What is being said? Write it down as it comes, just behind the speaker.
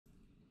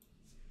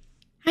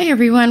Hi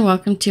everyone,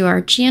 welcome to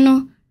our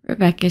channel,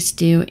 Rebecca,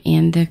 Stu,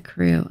 and the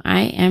Crew.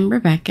 I am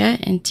Rebecca,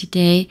 and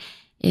today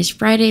is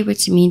Friday,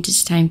 which means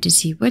it's time to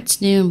see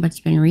what's new and what's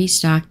been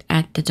restocked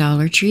at the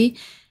Dollar Tree.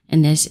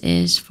 And this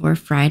is for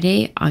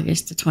Friday,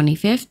 August the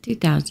 25th,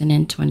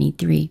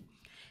 2023.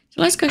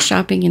 So let's go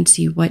shopping and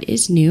see what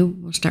is new.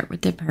 We'll start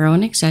with the apparel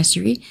and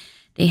accessory.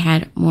 They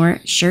had more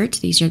shirts.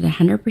 These are the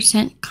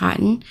 100%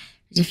 cotton.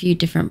 There's a few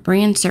different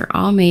brands. They're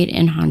all made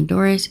in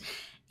Honduras.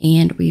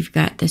 And we've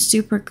got the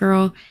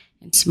Supergirl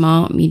in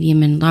small,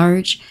 medium, and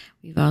large.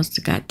 We've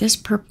also got this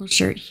purple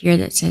shirt here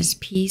that says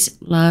peace,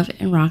 love,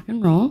 and rock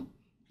and roll.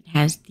 It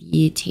has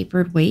the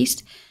tapered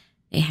waist.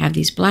 They have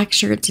these black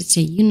shirts. It's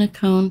a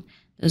unicorn.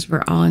 Those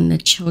were all in the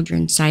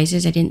children's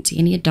sizes. I didn't see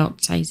any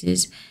adult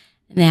sizes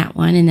in that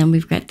one. And then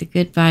we've got the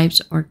Good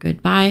Vibes or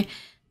Goodbye.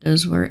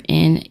 Those were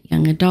in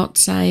young adult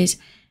size.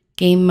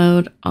 Game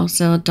Mode,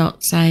 also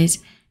adult size.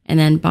 And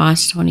then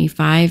Boss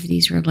 25.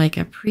 These were like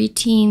a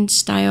preteen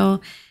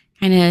style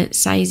kind of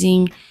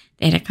sizing.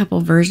 They had a couple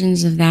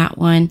versions of that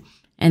one.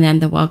 And then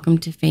the Welcome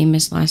to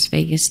Famous Las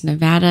Vegas,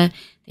 Nevada.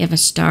 They have a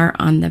star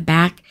on the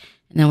back.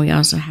 And then we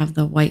also have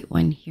the white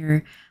one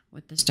here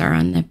with the star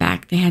on the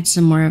back. They had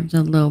some more of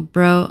the Lil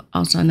Bro,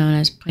 also known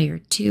as Player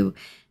 2,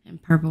 in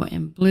purple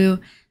and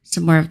blue.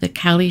 Some more of the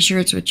Cali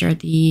shirts, which are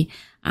the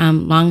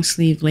long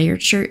sleeve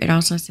layered shirt. It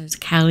also says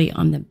Cali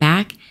on the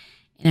back.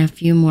 And a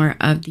few more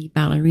of the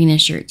ballerina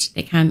shirts.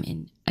 They come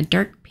in a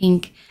dark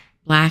pink,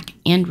 black,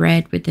 and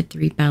red with the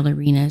 3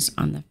 ballerinas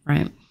on the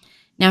front.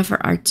 Now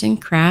for arts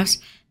and crafts,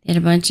 they had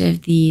a bunch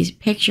of these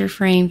picture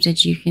frames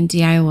that you can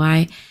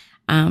DIY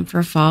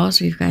for fall.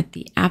 So we've got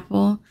the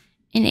apple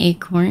and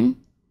acorn.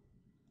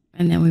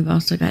 And then we've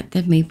also got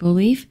the maple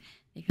leaf.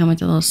 They come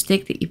with a little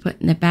stick that you put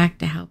in the back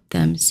to help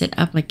them sit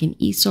up like an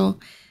easel.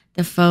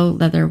 The faux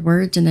leather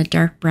words in the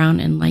dark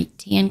brown and light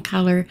tan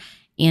color.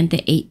 And the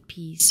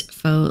 8-piece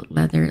faux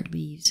leather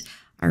leaves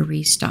are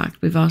restocked.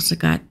 We've also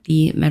got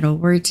the metal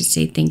words to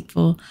say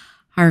thankful,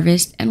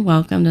 harvest, and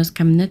welcome. Those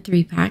come in the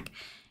 3-pack.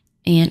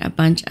 And a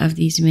bunch of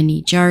these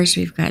mini jars.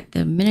 We've got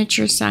the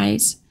miniature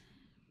size.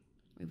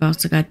 We've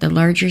also got the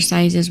larger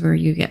sizes where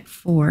you get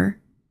 4.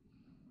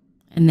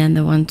 And then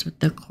the ones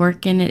with the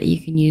cork in it you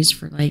can use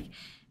for like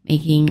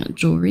making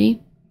jewelry.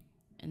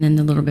 And then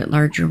the little bit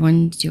larger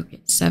ones, you'll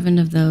get 7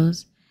 of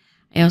those.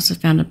 I also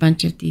found a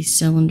bunch of these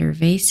cylinder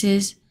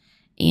vases.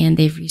 And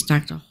they've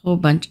restocked a whole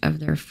bunch of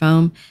their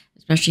foam,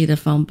 especially the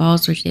foam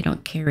balls, which they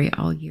don't carry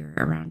all year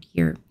around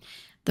here.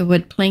 The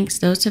wood planks,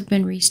 those have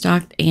been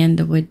restocked, and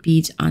the wood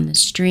beads on the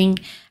string,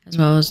 as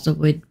well as the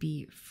wood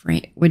bead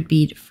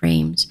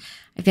frames.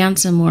 I found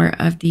some more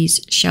of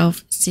these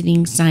shelf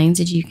sitting signs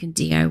that you can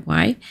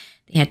DIY.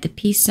 They had the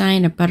peace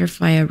sign, a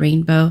butterfly, a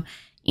rainbow,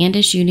 and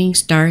a shooting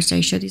star. So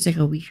I showed these like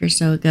a week or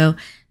so ago.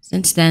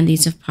 Since then,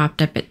 these have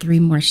popped up at 3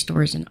 more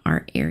stores in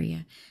our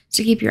area.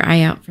 So keep your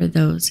eye out for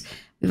those.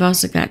 We've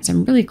also got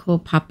some really cool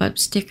pop-up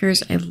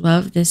stickers. I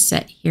love this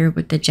set here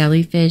with the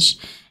jellyfish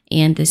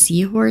and the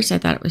seahorse. I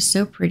thought it was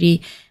so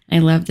pretty. I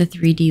love the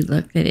 3D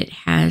look that it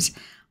has.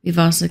 We've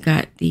also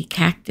got the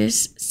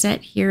cactus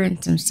set here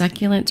and some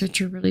succulents, which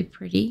are really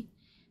pretty.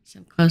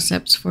 Some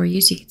close-ups for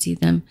you so you can see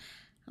them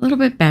a little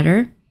bit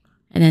better.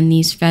 And then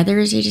these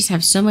feathers, they just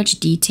have so much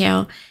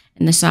detail.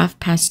 And the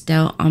soft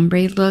pastel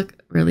ombre look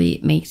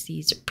really makes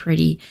these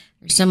pretty.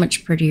 They're so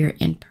much prettier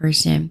in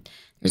person.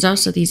 There's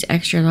also these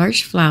extra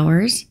large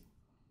flowers.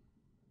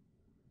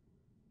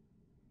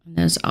 And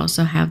those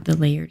also have the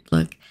layered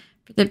look.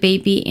 For the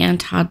baby and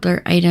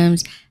toddler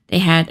items, they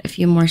had a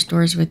few more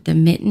stores with the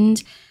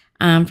mittens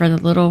for the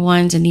little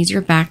ones. And these are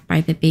backed by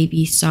the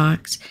baby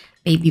socks,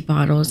 baby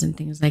bottles, and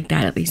things like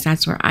that. At least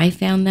that's where I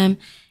found them.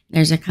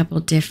 There's a couple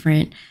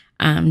different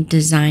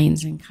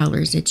designs and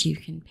colors that you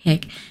can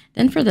pick.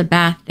 Then for the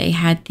bath, they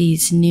had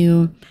these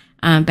new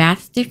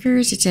bath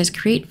stickers. It says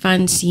create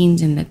fun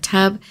scenes in the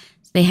tub.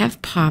 They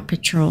have Paw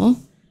Patrol.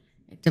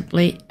 It's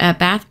a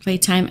bath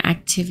playtime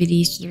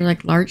activity. So they're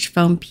like large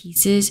foam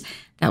pieces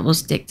that will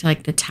stick to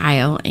like the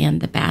tile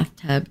and the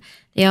bathtub.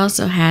 They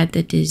also had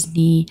the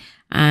Disney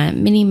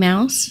Minnie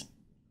Mouse.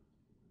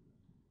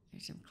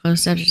 There's some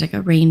close-ups. There's like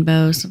a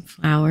rainbow, some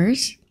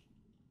flowers.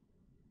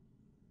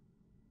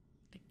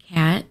 The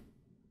cat.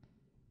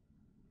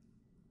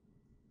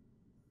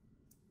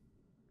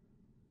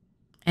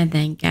 And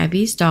then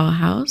Gabby's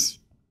dollhouse.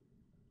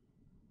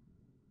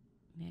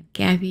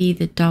 Gabby,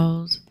 the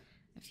dolls,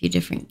 a few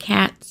different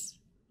cats,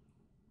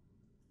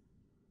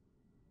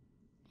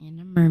 and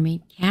a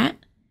mermaid cat,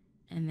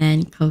 and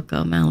then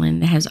Coco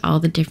Melon that has all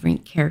the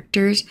different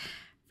characters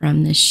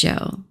from the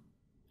show.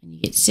 And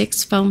you get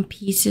 6 foam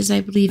pieces, I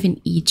believe,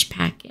 in each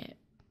packet.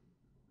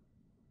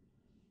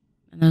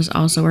 And those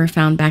also were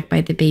found back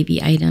by the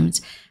baby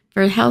items.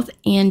 For health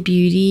and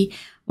beauty,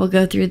 we'll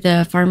go through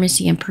the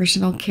pharmacy and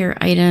personal care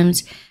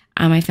items.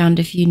 I found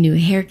a few new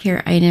hair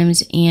care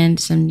items and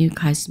some new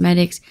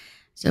cosmetics.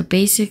 So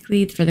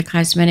basically for the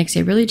cosmetics,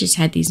 they really just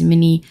had these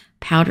mini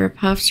powder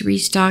puffs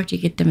restocked. You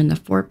get them in the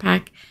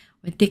 4-pack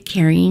with the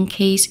carrying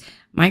case.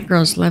 My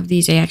girls love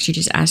these. They actually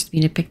just asked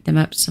me to pick them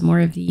up some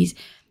more of these.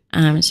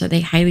 So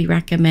they highly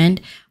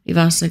recommend. We've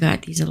also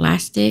got these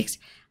elastics.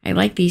 I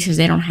like these because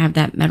they don't have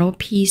that metal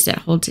piece that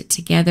holds it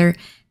together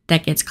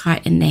that gets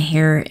caught in the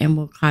hair and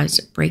will cause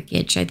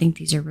breakage. I think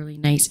these are really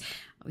nice.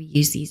 We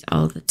use these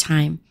all the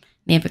time.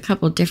 They have a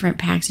couple different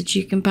packs that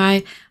you can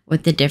buy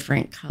with the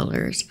different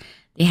colors.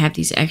 They have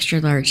these extra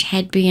large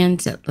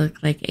headbands that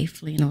look like a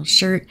flannel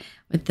shirt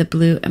with the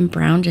blue and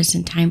brown just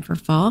in time for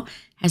fall.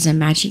 Has a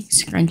matching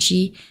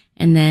scrunchie,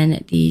 and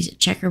then these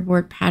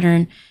checkerboard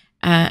pattern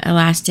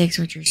elastics,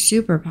 which are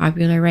super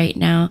popular right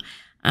now.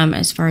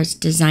 As far as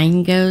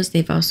design goes,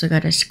 they've also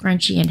got a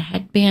scrunchie and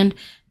headband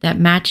that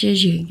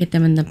matches. You can get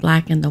them in the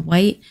black and the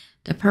white,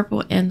 the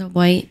purple and the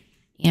white,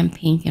 and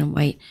pink and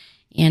white.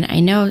 And I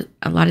know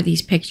a lot of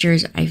these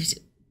pictures I've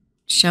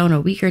shown a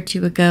week or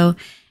two ago.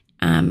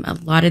 A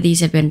lot of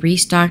these have been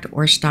restocked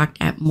or stocked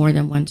at more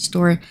than one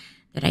store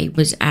that I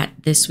was at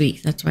this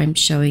week. That's why I'm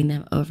showing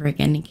them over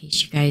again in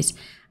case you guys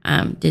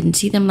didn't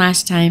see them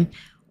last time,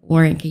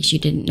 or in case you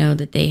didn't know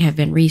that they have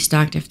been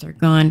restocked. If they're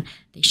gone,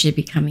 they should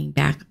be coming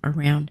back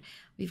around.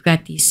 We've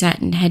got these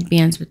satin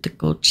headbands with the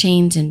gold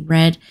chains in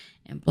red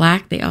and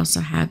black. They also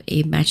have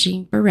a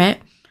matching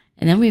barrette.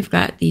 And then we've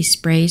got these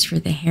sprays for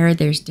the hair.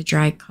 There's the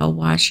dry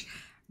co-wash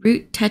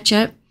root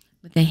touch-up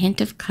with a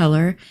hint of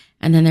color.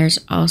 And then there's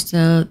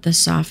also the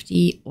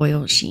softy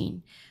oil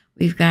sheen.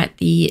 We've got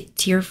the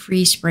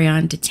tear-free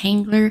spray-on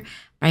detangler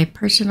by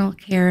Personal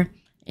Care.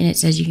 And it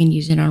says you can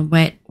use it on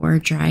wet or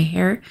dry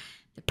hair.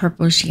 The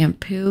purple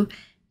shampoo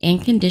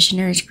and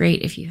conditioner is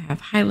great if you have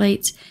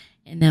highlights.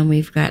 And then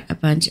we've got a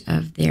bunch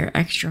of their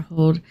extra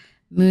hold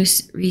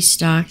mousse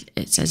restocked.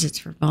 It says it's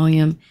for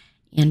volume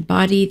and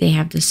body. They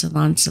have the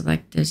Salon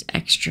Selectives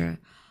extra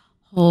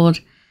hold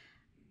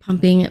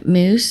pumping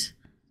mousse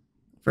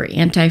for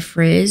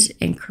anti-frizz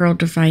and curl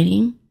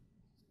defining.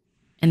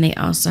 And they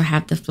also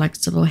have the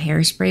flexible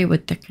hairspray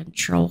with the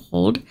control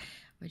hold,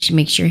 which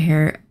makes your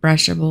hair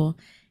brushable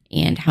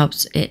and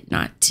helps it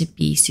not to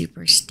be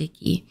super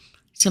sticky.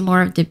 Some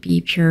more of the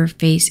Be Pure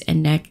face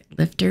and neck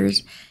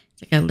lifters.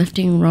 It's like a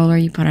lifting roller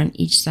you put on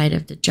each side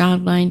of the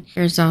jawline.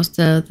 There's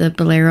also the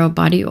Bolero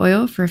body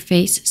oil for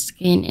face,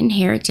 skin, and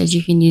hair. It says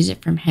you can use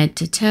it from head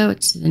to toe.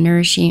 It's the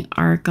Nourishing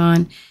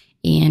Argan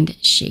and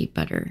Shea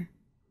Butter.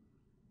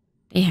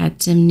 They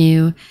had some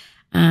new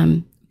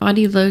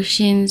body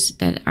lotions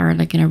that are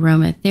like an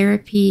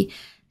aromatherapy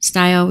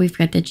style. We've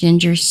got the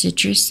ginger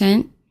citrus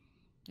scent.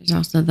 There's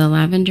also the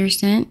lavender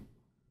scent,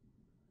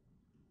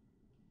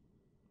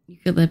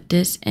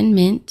 eucalyptus and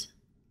mint,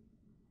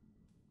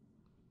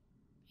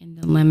 and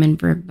the lemon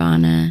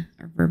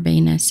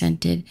verbena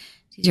scented.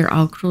 These are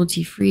all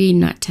cruelty-free,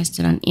 not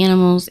tested on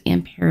animals,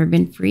 and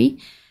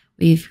paraben-free.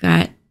 We've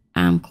got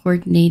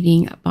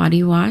coordinating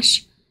body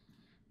wash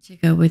to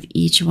go with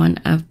each one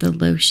of the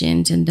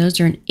lotions, and those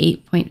are an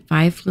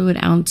 8.5 fluid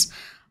ounce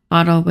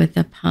bottle with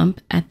a pump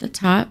at the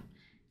top,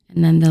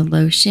 and then the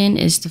lotion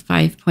is the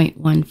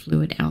 5.1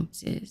 fluid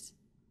ounces.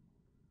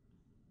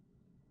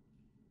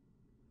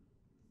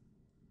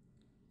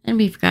 And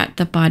we've got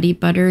the Body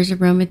Butters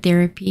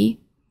aromatherapy.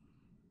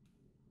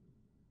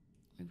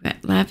 We've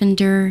got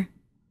lavender.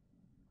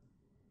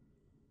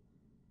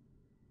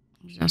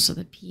 There's also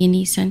the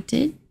peony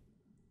scented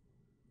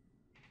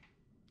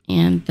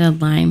and the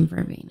lime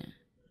verbena.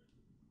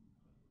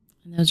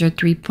 And those are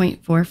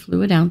 3.4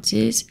 fluid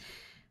ounces.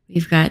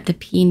 We've got the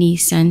peony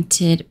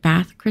scented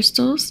bath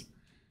crystals.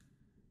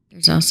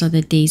 There's also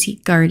the Daisy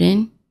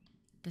Garden,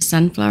 the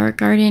Sunflower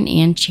Garden,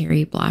 and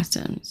Cherry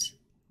Blossoms.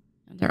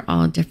 They're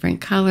all a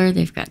different color.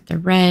 They've got the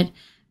red,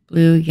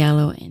 blue,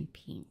 yellow, and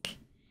pink.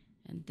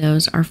 And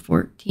those are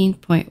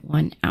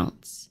 14.1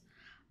 ounce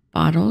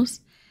bottles.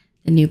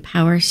 The new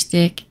Power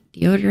Stick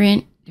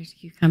deodorant. There's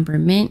cucumber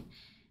mint,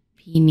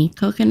 peony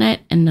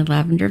coconut, and the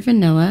lavender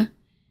vanilla.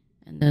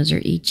 And those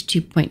are each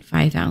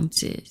 2.5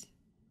 ounces.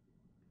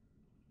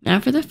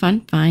 Now for the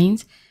fun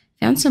finds.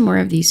 Found some more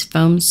of these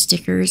foam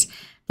stickers.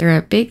 They're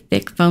a big,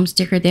 thick foam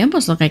sticker. They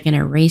almost look like an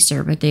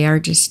eraser, but they are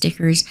just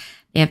stickers.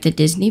 They have the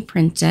Disney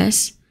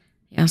Princess.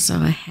 They also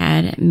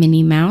had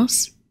Minnie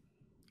Mouse,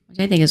 which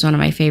I think is one of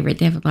my favorite.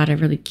 They have a lot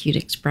of really cute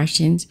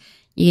expressions.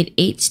 You get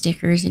 8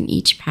 stickers in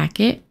each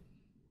packet.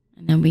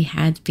 And then we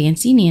had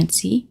Fancy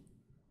Nancy.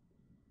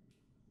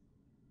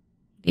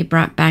 They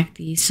brought back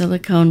the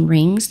silicone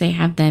rings. They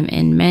have them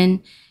in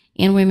men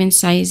and women's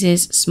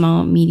sizes,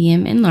 small,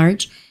 medium, and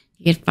large.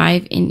 You get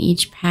 5 in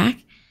each pack.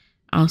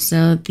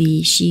 Also,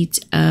 the sheets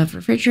of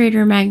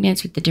refrigerator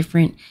magnets with the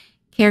different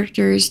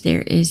characters.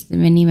 There is the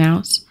Minnie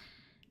Mouse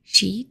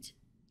sheet.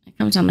 It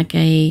comes on like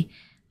a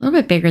little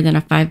bit bigger than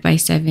a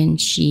 5x7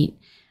 sheet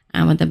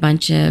with a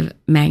bunch of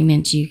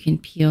magnets you can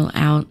peel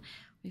out.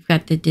 We've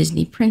got the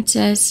Disney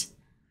Princess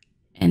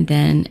and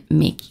then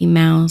Mickey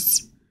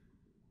Mouse.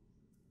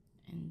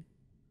 And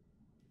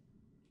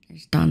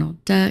there's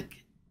Donald Duck.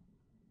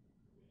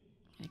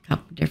 A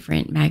couple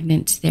different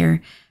magnets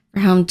there.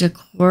 For home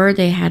decor,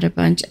 they had a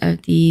bunch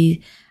of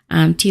the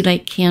tea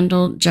light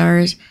candle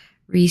jars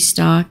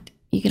restocked.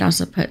 You can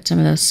also put some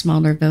of those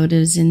smaller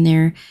votives in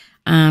there.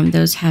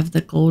 Those have the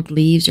gold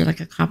leaves or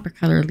like a copper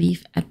color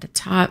leaf at the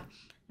top.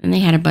 And they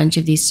had a bunch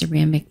of these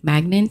ceramic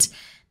magnets.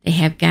 They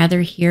have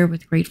Gather Here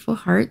with grateful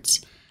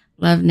hearts.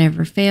 Love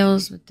Never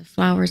Fails with the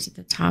flowers at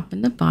the top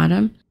and the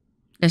bottom.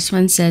 This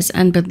one says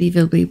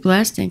unbelievably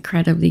blessed,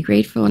 incredibly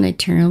grateful, and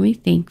eternally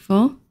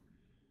thankful.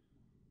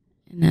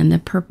 And then the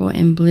purple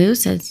and blue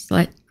says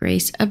let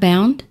grace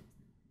abound.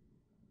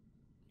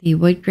 The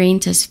wood grain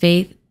says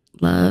faith,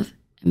 love,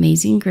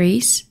 amazing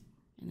grace.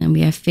 And then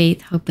we have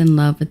faith, hope, and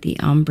love with the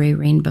ombre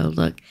rainbow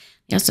look.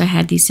 They also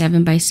had these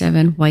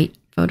 7x7 white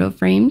photo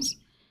frames.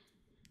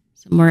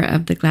 Some more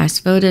of the glass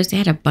photos. They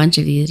had a bunch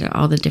of these at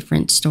all the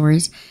different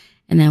stores.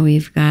 And then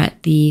we've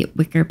got the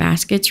wicker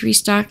baskets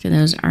restocked, and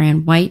those are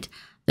in white,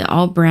 the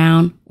all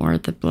brown, or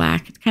the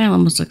black. It kind of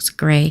almost looks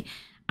gray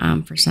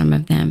for some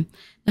of them.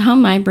 The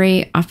home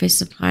library, office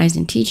supplies,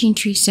 and teaching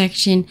tree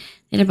section,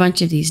 they had a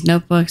bunch of these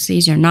notebooks.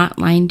 These are not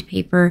lined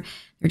paper.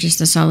 They're just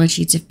the solid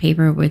sheets of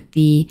paper with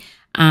the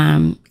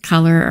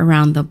color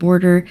around the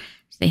border.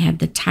 So they had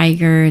the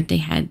tiger. They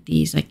had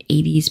these like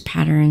 80s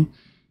pattern.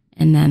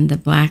 And then the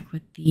black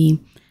with the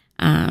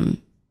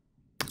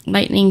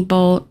lightning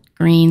bolt.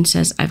 Green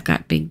says, I've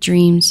got big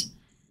dreams.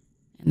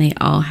 And they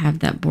all have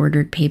that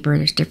bordered paper.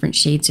 There's different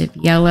shades of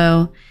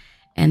yellow.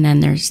 And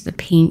then there's the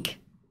pink.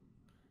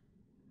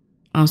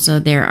 Also,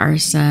 there are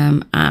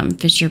some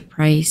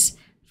Fisher-Price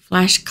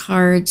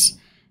flashcards.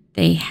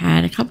 They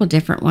had a couple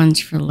different ones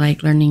for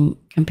like learning,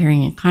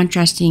 comparing, and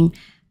contrasting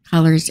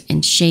colors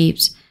and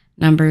shapes,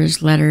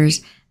 numbers,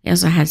 letters. They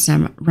also had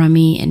some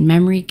rummy and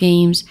memory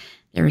games.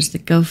 There was the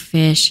Go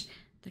Fish,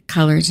 the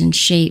colors and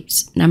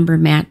shapes, number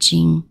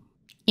matching,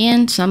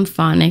 and some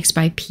phonics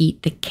by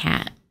Pete the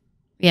Cat.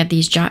 We have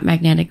these Jot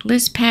magnetic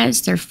list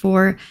pads. They're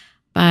 4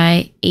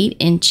 by 8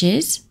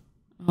 inches.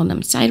 Hold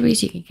them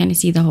sideways so you can kind of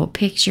see the whole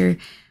picture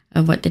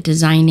of what the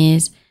design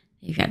is.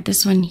 You've got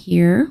this one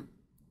here.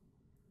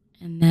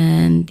 And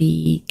then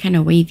the kind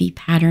of wavy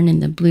pattern in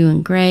the blue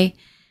and gray.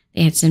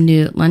 They had some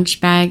new lunch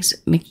bags,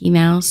 Mickey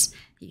Mouse.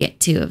 You get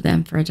 2 of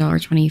them for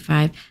 $1.25.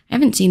 I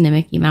haven't seen the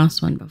Mickey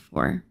Mouse one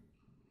before.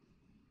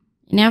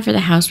 And now for the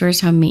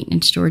housewares, home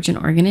maintenance, storage, and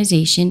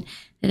organization.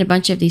 They had a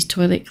bunch of these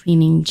toilet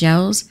cleaning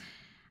gels.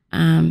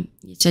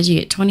 It says you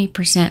get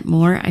 20%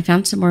 more. I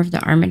found some more of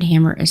the Arm &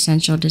 Hammer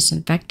Essential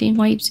Disinfecting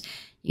Wipes.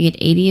 You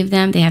get 80 of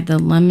them. They have the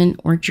Lemon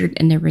Orchard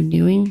and the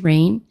Renewing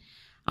Rain.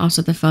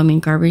 Also the Foaming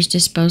Garbage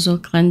Disposal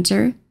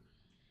Cleanser.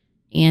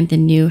 And the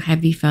new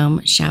Heavy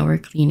Foam Shower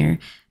Cleaner.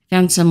 I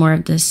found some more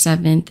of the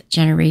 7th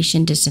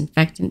Generation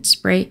Disinfectant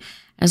Spray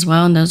as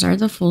well. And those are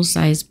the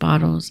full-size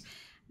bottles.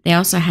 They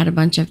also had a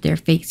bunch of their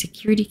fake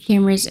security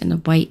cameras in the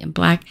white and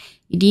black.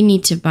 You do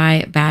need to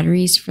buy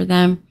batteries for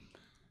them.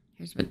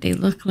 Here's what they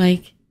look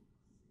like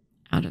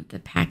out of the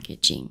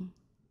packaging.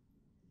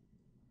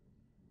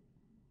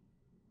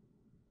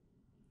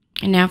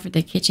 And now for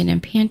the kitchen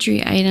and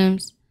pantry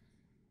items.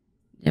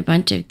 A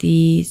bunch of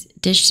these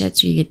dish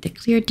sets where you get the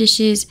clear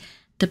dishes,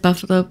 the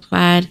buffalo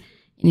plaid,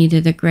 in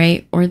either the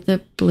gray or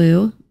the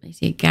blue. They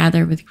say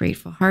gather with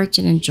grateful hearts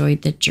and enjoy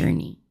the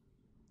journey.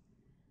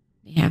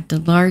 They have the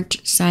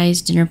large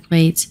size dinner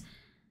plates,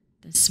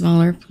 the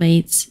smaller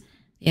plates.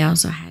 They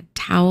also had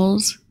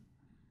towels,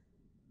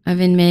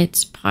 oven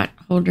mitts, pot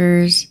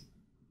holders,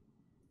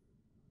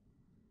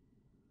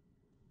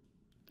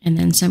 and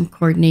then some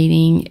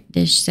coordinating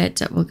dish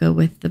sets that will go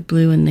with the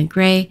blue and the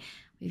gray.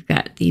 We've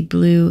got the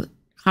blue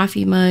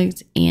coffee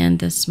mugs and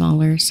the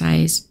smaller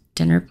size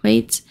dinner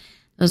plates.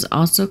 Those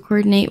also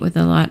coordinate with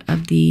a lot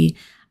of the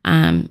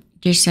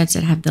dish sets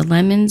that have the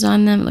lemons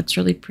on them. It looks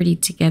really pretty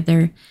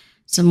together.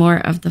 Some more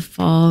of the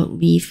fall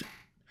leaf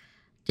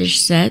dish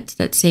sets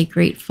that say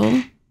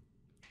grateful.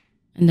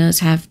 And those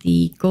have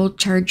the gold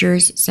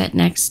chargers set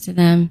next to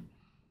them.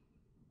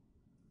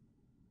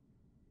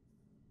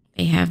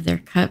 They have their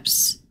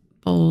cups,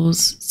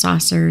 bowls,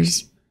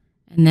 saucers,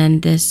 and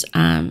then this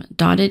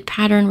dotted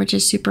pattern, which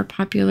is super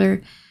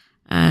popular.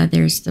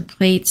 There's the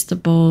plates, the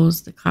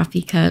bowls, the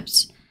coffee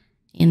cups,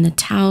 and the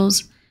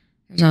towels.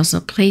 There's also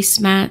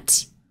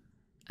placemats,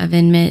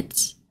 oven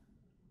mitts,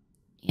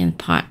 and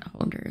pot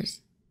holders.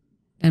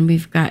 Then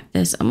we've got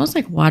this almost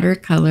like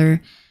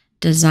watercolor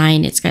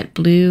design. It's got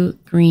blue,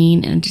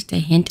 green, and just a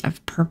hint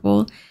of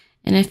purple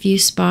in a few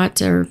spots,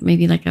 or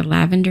maybe like a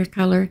lavender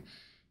color.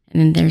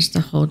 And then there's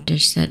the whole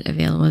dish set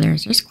available there.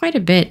 So there's quite a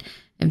bit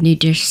of new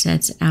dish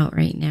sets out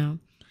right now.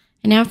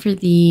 And now for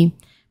the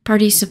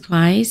party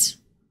supplies.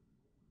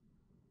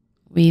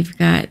 We've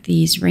got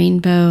these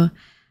rainbow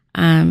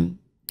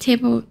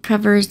table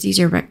covers. These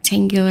are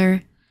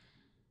rectangular.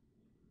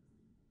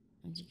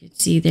 As you can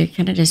see, they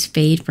kind of just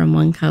fade from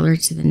one color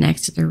to the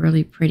next. So they're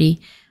really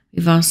pretty.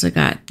 We've also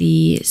got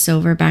the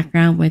silver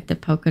background with the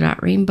polka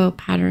dot rainbow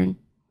pattern.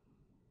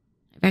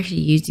 I've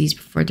actually used these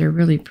before. They're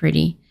really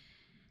pretty.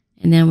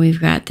 And then we've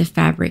got the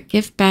fabric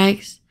gift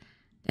bags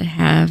that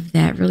have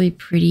that really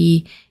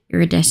pretty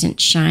iridescent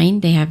shine.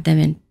 They have them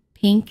in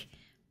pink,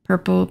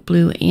 purple,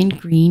 blue, and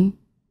green.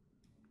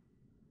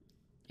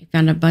 I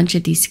found a bunch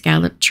of these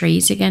scallop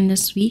trays again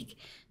this week.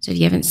 So if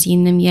you haven't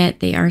seen them yet,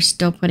 they are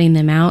still putting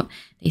them out.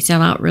 They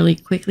sell out really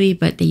quickly,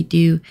 but they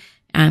do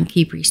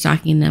keep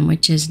restocking them,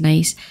 which is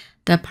nice.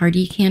 the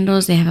party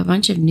candles. They have a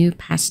bunch of new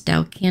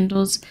pastel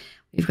candles.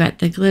 We've got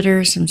the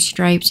glitter, some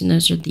stripes, and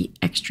those are the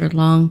extra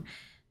long,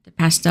 the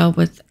pastel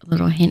with a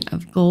little hint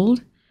of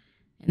gold.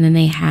 And then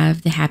they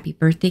have the happy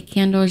birthday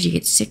candles. You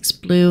get 6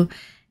 blue,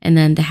 and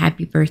then the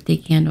happy birthday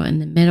candle in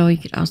the middle. You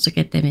could also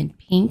get them in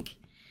pink.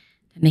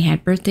 Then they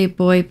had birthday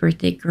boy,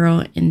 birthday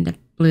girl in the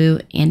blue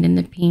and in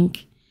the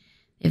pink.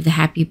 They have the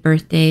happy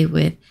birthday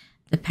with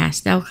the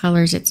pastel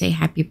colors that say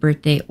happy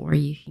birthday, or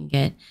you can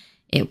get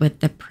it with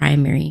the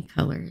primary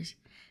colors.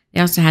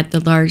 They also had the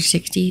large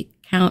 60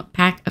 count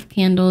pack of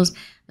candles.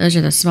 Those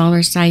are the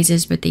smaller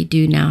sizes, but they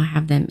do now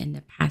have them in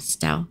the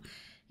pastel.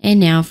 And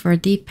now for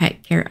the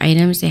pet care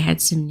items, they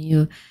had some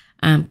new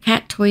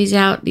cat toys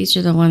out. These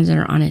are the ones that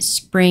are on a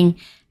spring.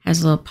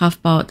 Has a little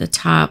puff ball at the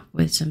top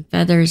with some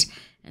feathers,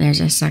 and there's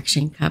a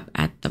suction cup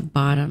at the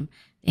bottom.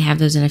 They have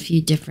those in a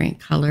few different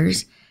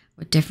colors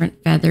with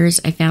different feathers.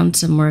 I found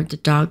some more of the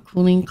dog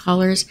cooling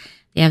collars.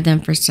 They have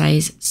them for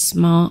size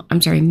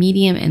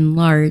medium and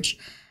large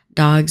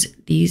dogs.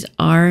 These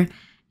are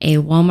a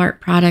Walmart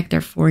product.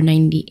 They're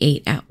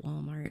 $4.98 at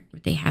Walmart,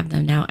 but they have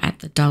them now at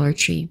the Dollar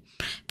Tree.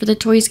 For the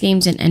toys,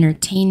 games, and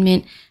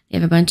entertainment, they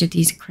have a bunch of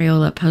these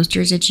Crayola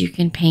posters that you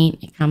can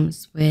paint. It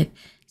comes with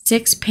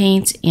 6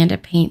 paints and a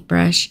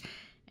paintbrush,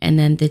 and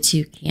then the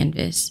 2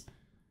 canvas.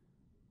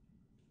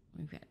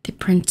 We've got the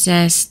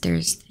princess.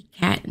 There's the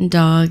cat and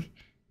dog.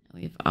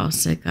 We've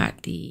also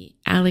got the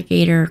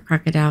alligator,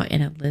 crocodile,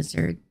 and a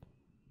lizard.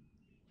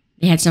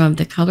 They had some of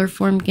the color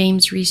form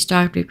games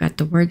restocked. We've got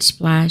the word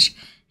splash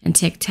and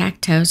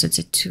tic-tac-toe. So it's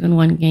a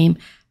 2-in-1 game.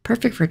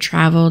 Perfect for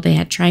travel. They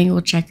had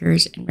triangle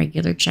checkers and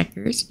regular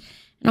checkers.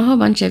 And a whole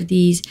bunch of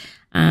these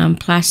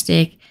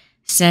plastic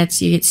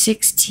sets. You get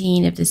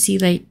 16 of the sea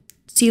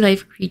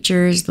life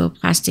creatures, little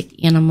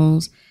plastic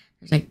animals.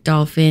 There's like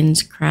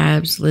dolphins,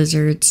 crabs,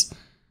 lizards.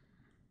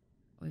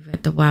 We've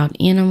got the wild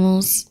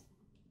animals.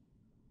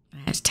 It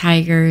has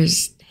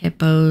tigers,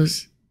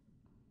 hippos,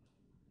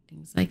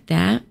 things like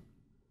that.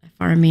 The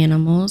farm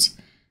animals.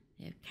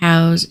 They have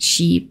cows,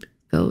 sheep,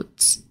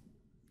 goats.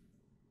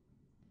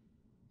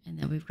 And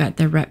then we've got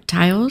the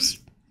reptiles.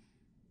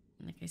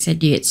 Like I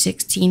said, you get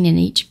 16 in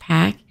each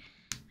pack.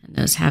 And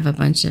those have a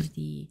bunch of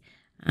the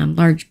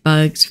large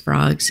bugs,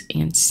 frogs,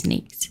 and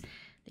snakes.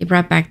 They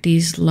brought back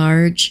these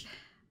large,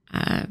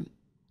 kind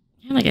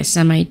of like a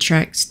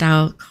semi-truck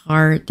style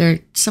car. They're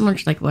similar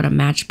to like what a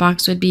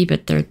Matchbox would be,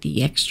 but they're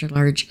the extra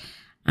large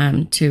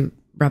to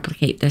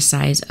replicate the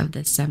size of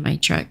the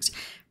semi-trucks.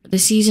 For the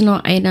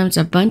seasonal items,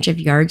 a bunch of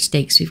yard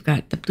stakes. We've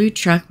got the blue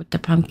truck with the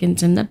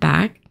pumpkins in the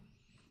back.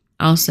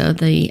 Also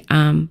the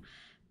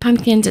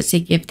pumpkins that say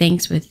give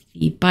thanks with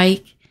the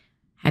bike.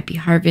 Happy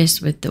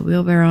Harvest with the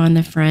wheelbarrow on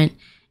the front,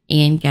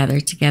 and Gather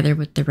Together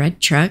with the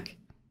red truck.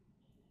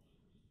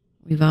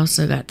 We've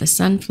also got the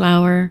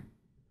sunflower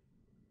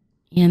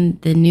and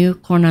the new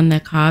corn on the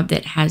cob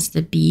that has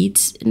the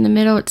beads in the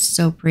middle. It's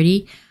so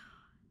pretty.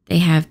 They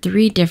have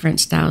 3 different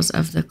styles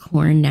of the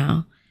corn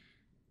now.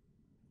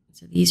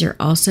 So these are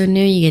also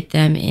new. You get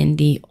them in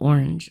the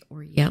orange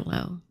or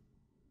yellow.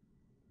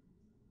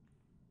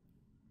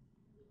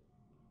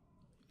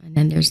 And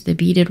then there's the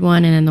beaded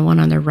one, and then the one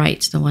on the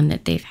right's the one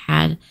that they've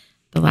had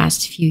the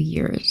last few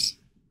years.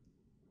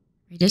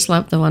 I just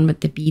love the one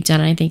with the beads on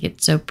it. I think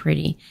it's so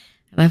pretty.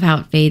 I love how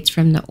it fades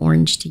from the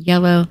orange to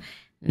yellow,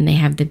 and they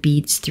have the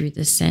beads through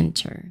the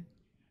center.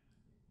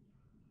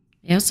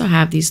 They also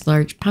have these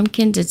large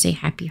pumpkins that say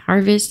Happy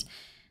Harvest.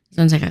 This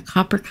one's like a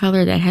copper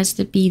color that has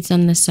the beads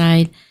on the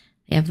side.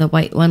 They have the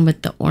white one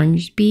with the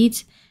orange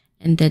beads,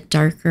 and the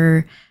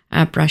darker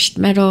brushed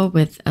metal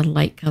with a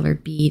light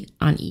colored bead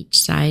on each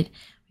side.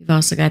 We've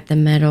also got the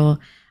metal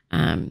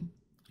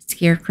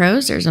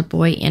scarecrows. There's a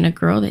boy and a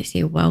girl. They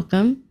say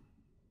welcome.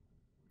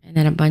 And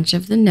then a bunch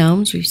of the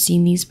gnomes. We've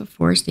seen these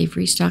before, so they've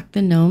restocked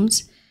the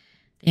gnomes.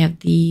 They have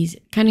these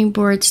cutting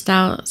board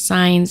style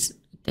signs,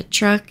 the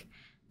truck,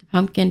 the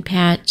pumpkin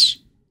patch,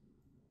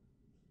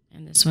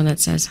 and this one that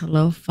says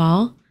hello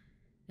fall.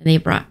 And they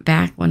brought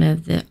back one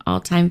of the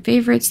all-time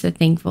favorites, the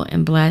thankful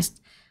and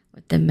blessed,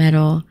 with the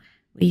metal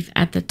leaf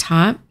at the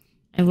top.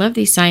 I love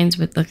these signs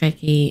with look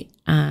like a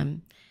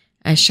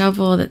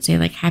shovel that say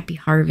like Happy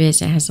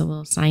Harvest. It has the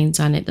little signs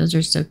on it. Those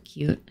are so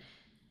cute.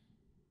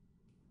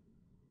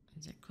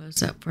 There's a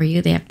close up for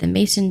you. They have the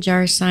mason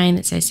jar sign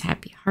that says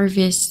Happy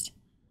Harvest.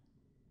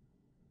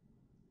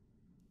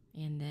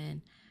 And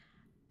then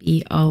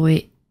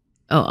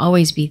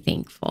always be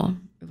thankful.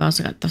 We've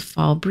also got the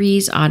fall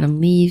breeze,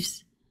 autumn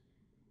leaves.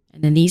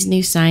 And then these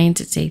new signs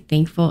that say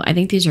thankful. I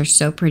think these are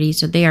so pretty.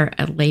 So they are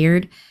a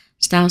layered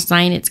style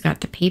sign. It's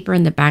got the paper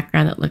in the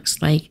background that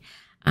looks like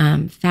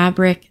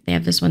fabric. They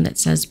have this one that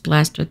says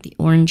blessed with the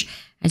orange.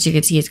 As you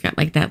can see, it's got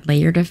like that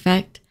layered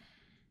effect.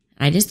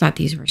 I just thought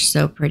these were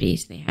so pretty.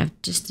 So they have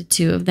just the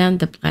 2 of them,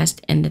 the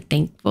blessed and the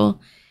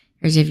thankful.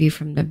 Here's a view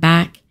from the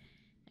back,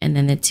 and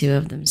then the 2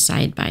 of them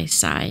side by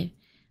side.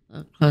 A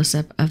little close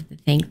up of the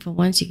thankful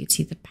one so you can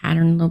see the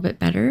pattern a little bit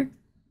better.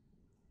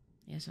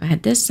 Yeah, so I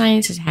had this sign.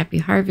 It says Happy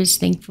Harvest,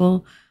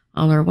 thankful,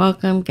 all are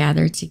welcome,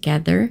 gather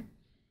together.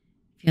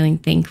 Feeling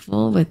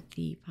thankful with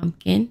the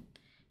pumpkin.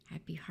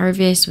 Happy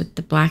Harvest with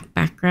the black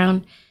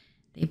background.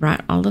 They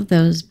brought all of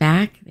those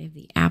back. They have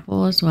the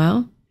apple as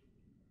well.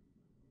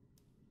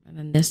 And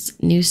then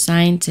this new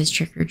sign says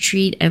Trick or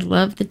Treat. I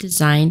love the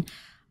design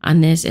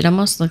on this. It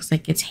almost looks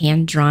like it's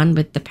hand drawn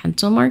with the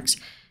pencil marks.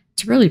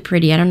 It's really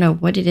pretty. I don't know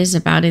what it is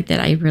about it that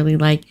I really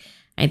like.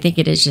 I think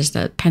it is just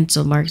a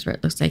pencil marks where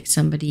it looks like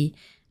somebody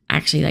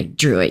actually like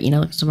drew it. You know,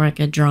 it looks more like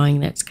a drawing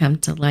that's come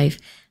to life.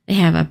 They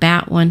have a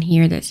bat one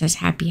here that says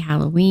Happy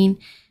Halloween.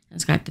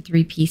 It's got the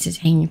 3 pieces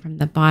hanging from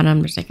the bottom.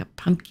 There's like a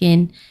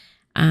pumpkin.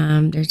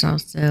 There's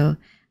also a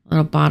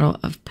little bottle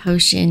of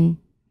potion.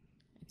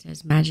 It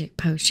says Magic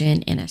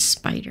Potion and a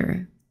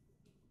spider.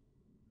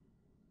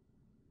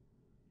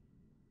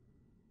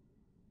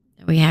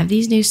 We have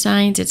these new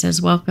signs. It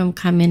says, welcome,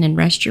 come in and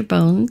rest your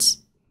bones.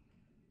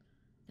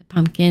 The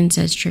pumpkin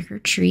says Trick or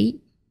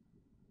Treat.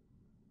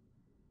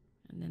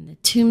 And then the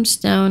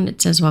tombstone,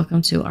 it says,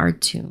 welcome to our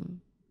tomb.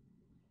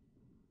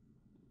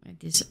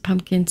 This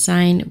pumpkin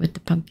sign with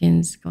the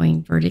pumpkins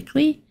going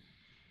vertically.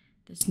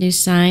 This new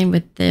sign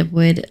with the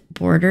wood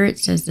border, it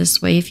says,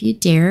 this way if you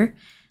dare.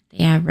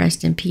 They have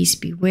Rest in Peace,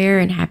 Beware,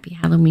 and Happy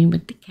Halloween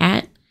with the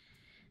cat.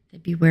 The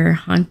Beware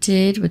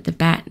Haunted with the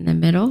bat in the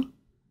middle.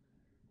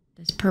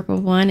 This purple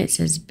one, it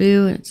says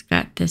Boo, and it's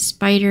got the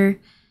spider.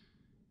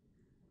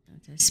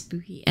 It says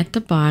Spooky at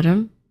the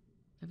bottom.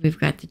 We've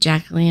got the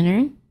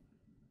jack-o'-lantern.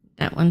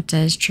 That one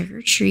says Trick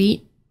or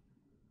Treat.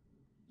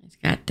 It's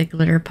got the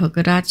glitter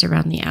polka dots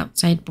around the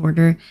outside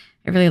border.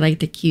 I really like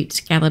the cute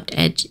scalloped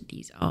edge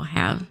these all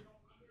have.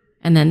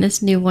 And then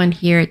this new one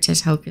here, it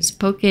says Hocus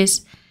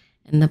Pocus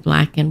in the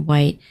black and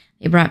white.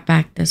 They brought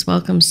back this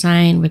welcome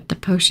sign with the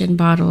potion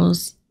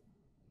bottles.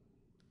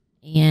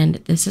 And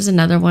this is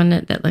another one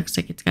that looks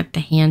like it's got the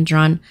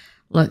hand-drawn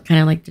look,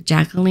 kind of like the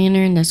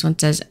jack-o'-lantern. This one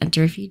says,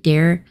 enter if you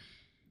dare.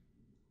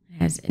 It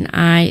has an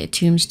eye, a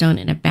tombstone,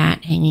 and a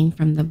bat hanging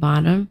from the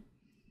bottom.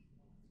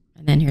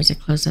 And then here's a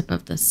close-up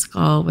of the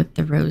skull with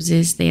the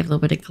roses. They have a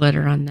little bit of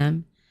glitter on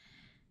them.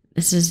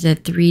 This is the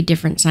 3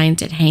 different signs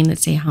that hang that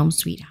say Home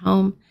Sweet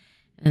Home.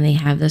 And then they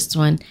have this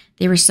one.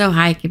 They were so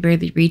high I could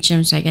barely reach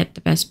them, so I got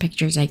the best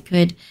pictures I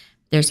could.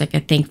 There's like a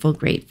thankful,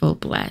 grateful,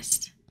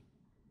 blessed.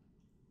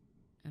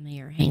 And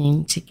they are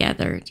hanging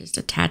together, just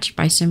attached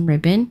by some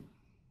ribbon.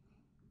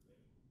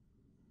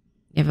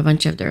 They have a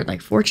bunch of their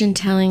like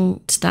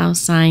fortune-telling style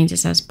signs. It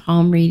says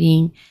palm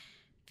reading,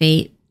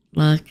 fate,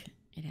 luck.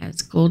 It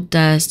has gold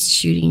dust,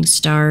 shooting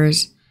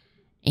stars,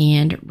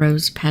 and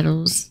rose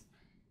petals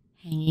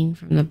hanging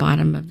from the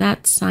bottom of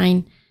that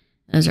sign.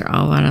 Those are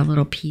all on a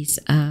little piece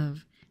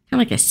of kind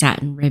of like a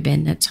satin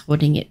ribbon that's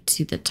holding it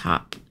to the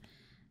top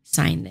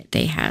sign that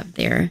they have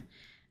there.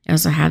 They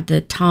also have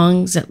the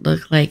tongs that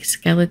look like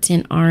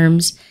skeleton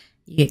arms.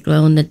 You get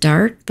glow in the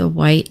dark, the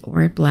white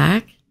or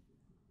black.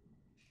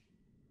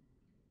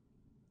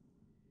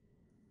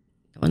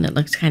 The one that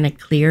looks kind of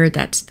clear,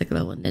 that's the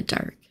glow in the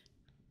dark.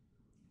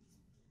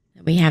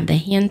 Then we have the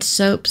hand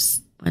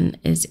soaps. One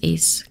is a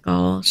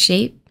skull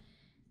shape.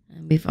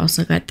 And we've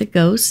also got the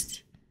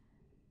ghost.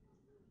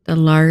 The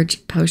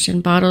large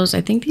potion bottles. I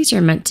think these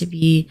are meant to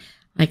be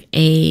like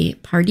a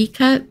party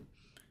cup.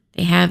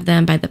 They have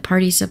them by the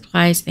party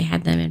supplies. They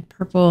had them in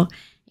purple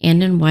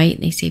and in white.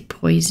 They say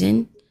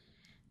poison.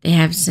 They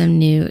have some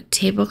new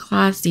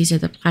tablecloths. These are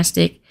the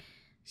plastic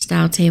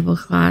style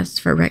tablecloths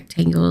for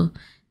rectangle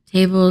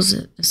tables,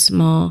 the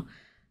small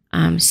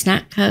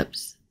snack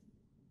cups.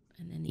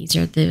 And then these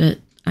are the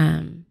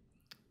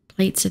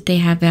plates that they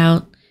have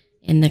out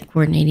in the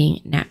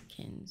coordinating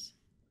napkins.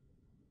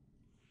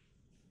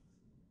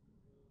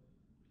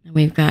 And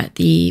we've got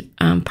the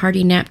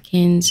party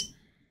napkins.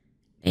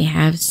 They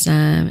have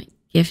some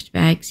gift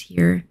bags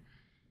here.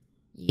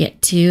 You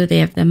get 2. They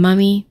have the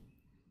mummy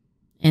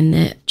and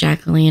the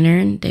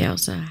jack-o'-lantern. They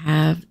also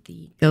have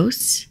the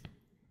ghosts.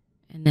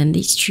 And then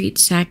these treat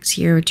sacks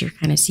here, which are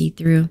kind of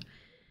see-through.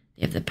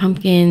 They have the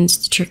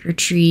pumpkins, the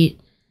trick-or-treat,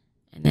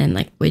 and then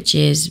like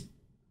witches,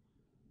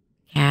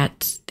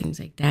 cats, things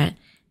like that.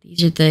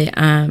 These are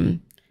the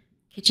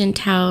kitchen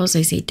towels.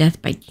 They say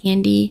death by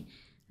candy.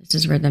 This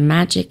is where the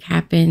magic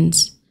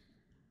happens.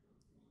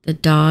 The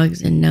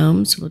dogs and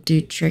gnomes will do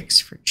tricks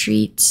for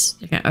treats.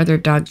 They got other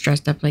dogs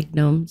dressed up like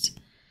gnomes.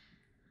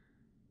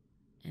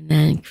 And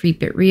then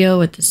Creep It Rio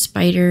with the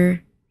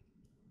spider.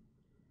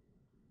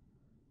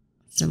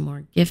 Some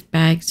more gift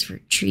bags for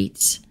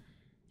treats.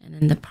 And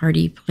then the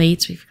party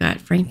plates. We've got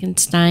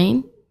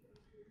Frankenstein,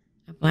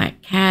 a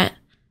black cat.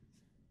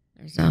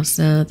 There's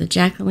also the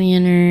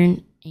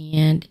jack-o'-lantern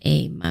and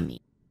a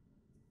mummy.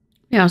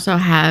 We also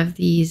have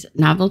these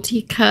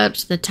novelty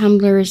cups, the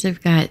tumblers. They've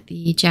got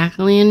the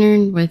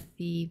jack-o'-lantern with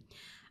the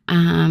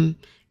kind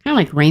of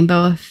like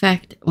rainbow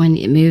effect. When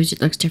it moves,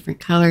 it looks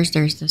different colors.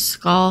 There's the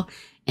skull,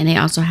 and they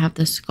also have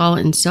the skull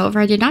in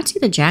silver. I did not see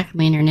the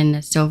jack-o'-lantern in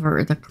the silver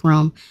or the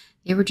chrome.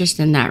 They were just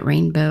in that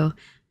rainbow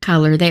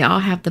color. They all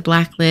have the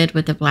black lid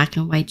with the black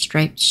and white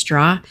striped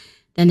straw.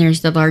 Then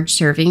there's the large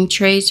serving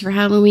trays for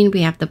Halloween.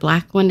 We have the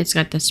black one. It's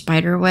got the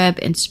spider web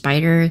and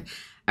spider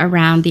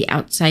around the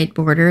outside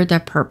border. The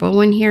purple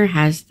one here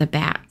has the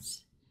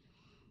bats.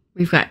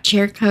 We've got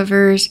chair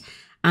covers.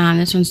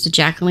 This one's the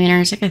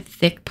jack-o'-lantern. It's like a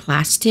thick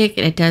plastic.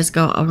 It does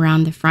go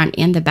around the front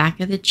and the back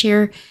of the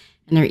chair,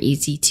 and they're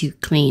easy to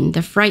clean.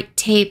 The fright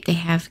tape, they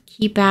have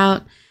keep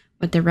out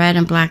with the red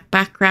and black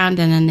background,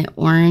 and then the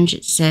orange,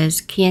 it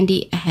says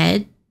candy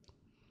ahead.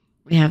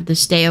 We have the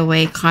stay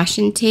away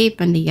caution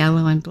tape and the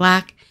yellow and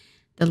black.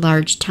 The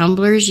large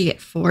tumblers, you get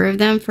 4 of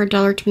them for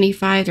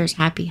 $1.25. There's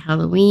Happy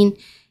Halloween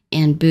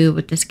and Boo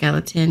with the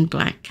skeleton,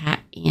 black cat,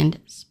 and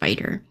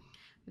spider.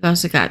 We've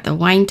also got the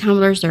wine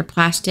tumblers. They're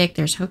plastic.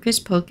 There's Hocus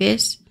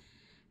Pocus,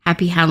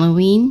 Happy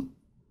Halloween.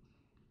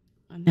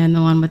 And then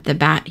the one with the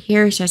bat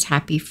here says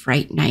Happy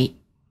Fright Night.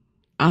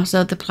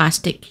 Also the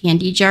plastic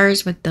candy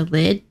jars with the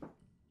lid.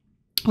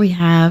 We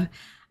have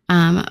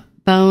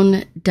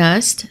bone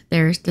dust.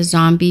 There's the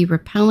zombie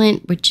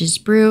repellent, which is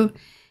brew,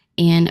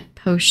 and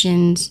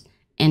potions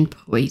and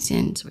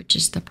poisons, which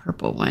is the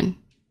purple one.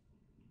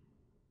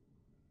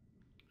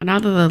 And all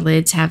of the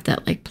lids have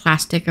that like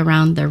plastic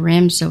around the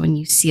rim, so when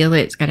you seal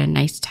it, it's got a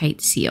nice tight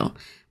seal.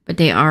 But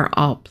they are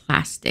all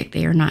plastic.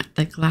 They are not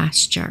the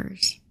glass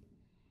jars.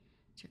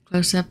 So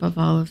close up of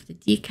all of the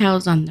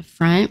decals on the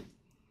front.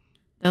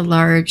 The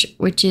large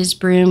witches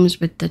brooms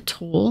with the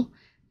tool.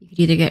 You could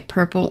either get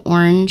purple,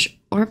 orange,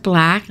 or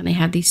black. And they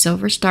have these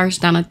silver stars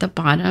down at the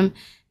bottom.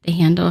 The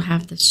handle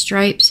have the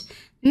stripes.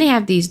 And they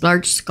have these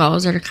large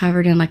skulls that are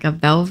covered in like a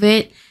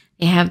velvet.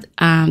 They have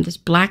this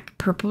black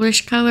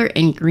purplish color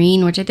and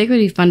green, which I think would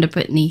be fun to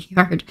put in the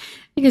yard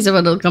because it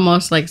would look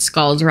almost like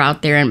skulls were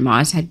out there and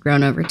moss had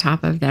grown over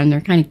top of them.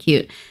 They're kind of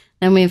cute.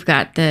 Then we've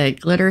got the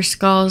glitter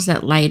skulls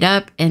that light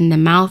up and the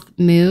mouth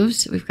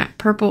moves. We've got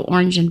purple,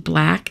 orange, and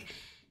black.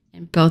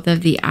 And both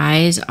of the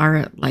eyes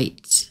are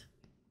lights.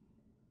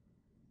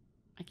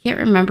 I can't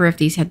remember if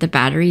these had the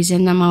batteries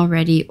in them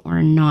already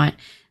or not.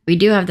 We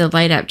do have the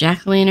light up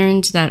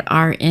jack-o'-lanterns that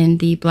are in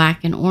the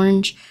black and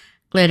orange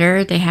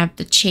glitter. They have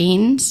the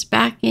chains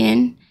back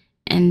in,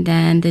 and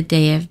then the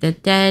Day of the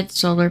Dead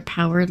solar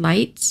powered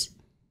lights.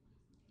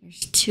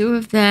 There's 2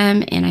 of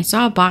them, and I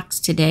saw a box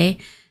today.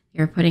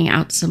 They're putting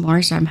out some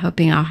more, so I'm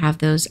hoping I'll have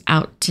those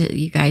out to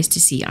you guys to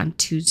see on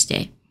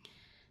Tuesday.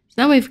 So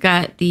then we've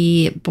got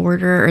the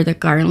border or the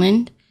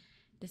garland.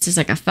 This is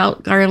like a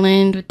felt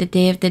garland with the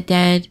Day of the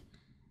Dead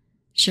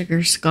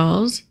sugar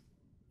skulls.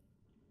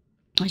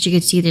 As you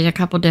can see, there's a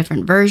couple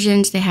different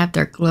versions. They have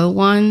their glow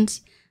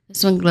ones.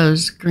 This one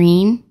glows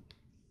green.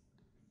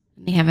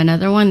 They have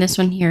another one. This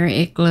one here,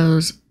 it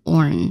glows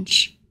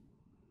orange.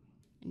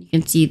 And you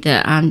can see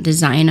the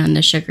design on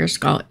the sugar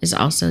skull is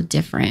also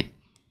different.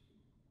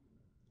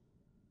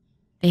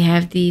 They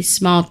have these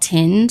small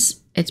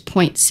tins. It's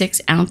 0.6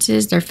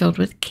 ounces. They're filled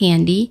with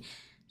candy.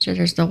 So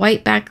there's the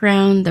white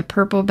background, the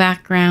purple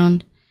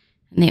background,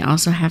 and they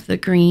also have the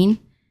green.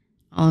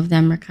 All of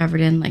them are covered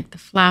in like the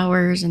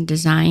flowers and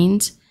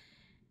designs.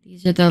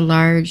 These are the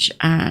large,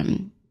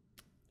 kind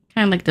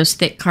of like those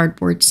thick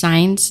cardboard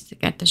signs. They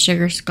got the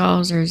sugar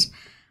skulls. There's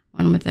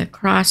one with a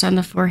cross on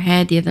the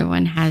forehead. The other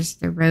one has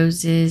the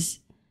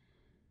roses.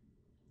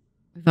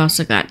 We've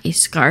also got a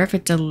scarf.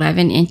 It's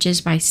 11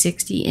 inches by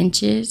 60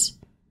 inches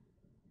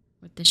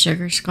with the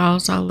sugar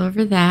skulls all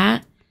over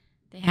that.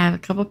 They have a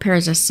couple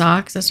pairs of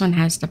socks. This one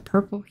has the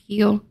purple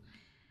heel.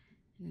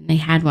 And they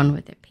had one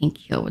with a pink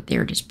heel, but they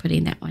were just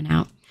putting that one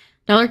out.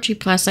 Dollar Tree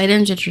Plus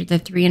items, which are the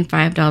 $3 and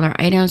 $5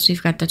 items.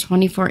 We've got the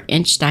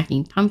 24-inch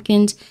stacking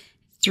pumpkins,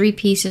 3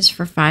 pieces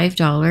for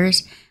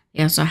 $5.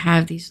 They also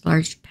have these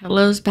large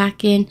pillows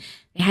back in.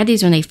 They had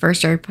these when they first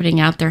started putting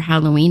out their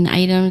Halloween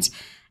items,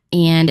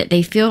 and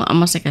they feel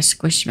almost like a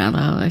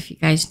squishmallow. If you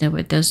guys know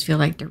what those feel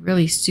like, they're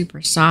really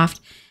super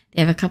soft.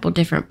 They have a couple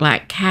different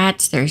black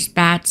cats. There's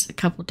bats, a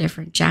couple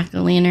different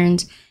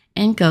jack-o'-lanterns,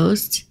 and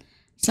ghosts.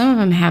 Some of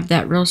them have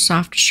that real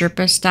soft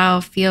Sherpa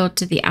style feel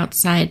to the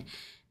outside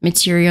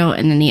material,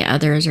 and then the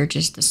others are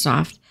just the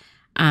soft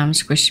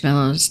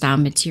squishmallow style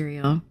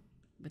material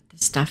with the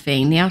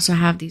stuffing. They also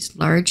have these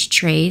large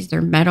trays.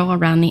 They're metal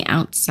around the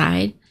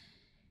outside,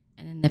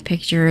 and then the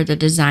picture, the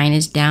design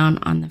is down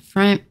on the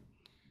front.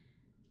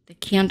 The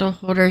candle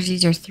holders,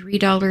 these are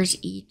 $3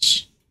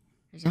 each.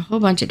 There's a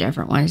whole bunch of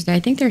different ones. I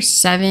think there's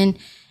 7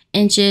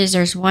 inches.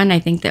 There's one I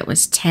think that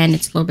was 10.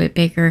 It's a little bit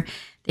bigger.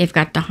 They've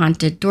got the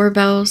haunted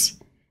doorbells.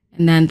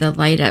 And then the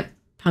light up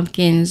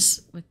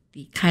pumpkins with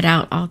the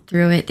cutout all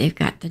through it. They've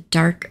got the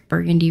dark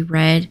burgundy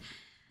red,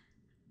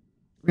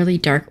 really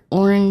dark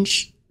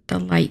orange, the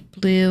light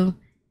blue,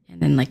 and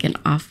then like an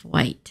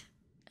off-white.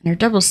 And they're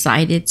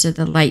double-sided, so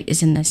the light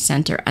is in the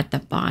center at the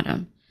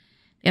bottom.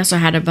 They also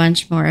had a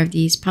bunch more of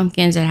these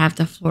pumpkins that have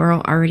the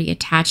floral already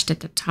attached at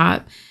the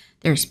top.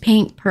 There's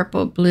pink,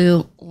 purple,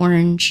 blue,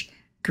 orange,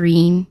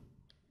 green,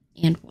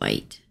 and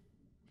white.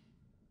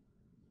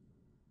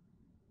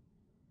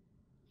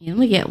 You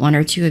only get 1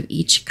 or 2 of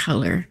each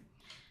color.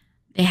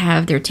 They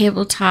have their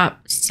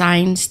tabletop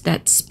signs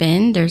that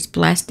spin. There's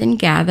Blessed and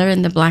Gather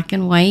in the black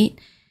and white.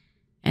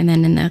 And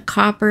then in the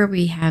copper,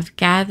 we have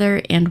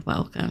Gather and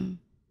Welcome.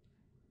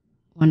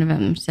 One of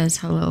them says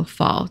Hello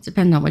Fall.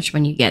 Depending on which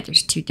one you get,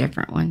 there's 2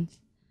 different ones.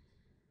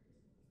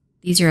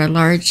 These are a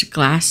large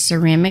glass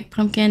ceramic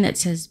pumpkin that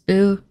says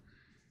Boo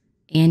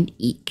and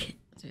Eek.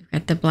 So we've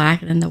got the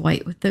black and then the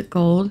white with the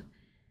gold.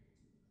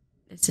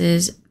 This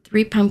is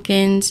 3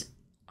 pumpkins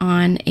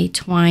on a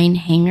twine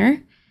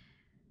hanger.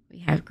 We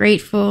have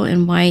grateful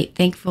in white,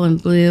 thankful in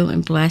blue,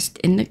 and blessed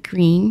in the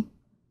green.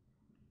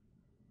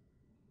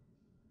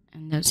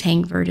 And those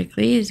hang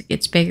vertically as it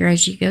gets bigger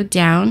as you go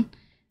down.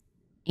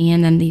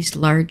 And then these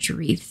large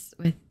wreaths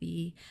with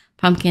the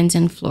pumpkins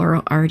and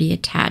floral already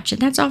attached.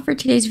 And that's all for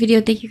today's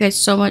video. Thank you guys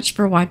so much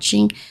for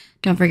watching.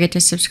 Don't forget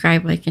to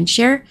subscribe, like, and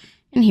share.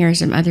 And here are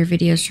some other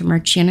videos from our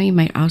channel you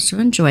might also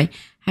enjoy.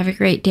 Have a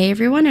great day,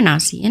 everyone, and I'll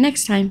see you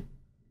next time.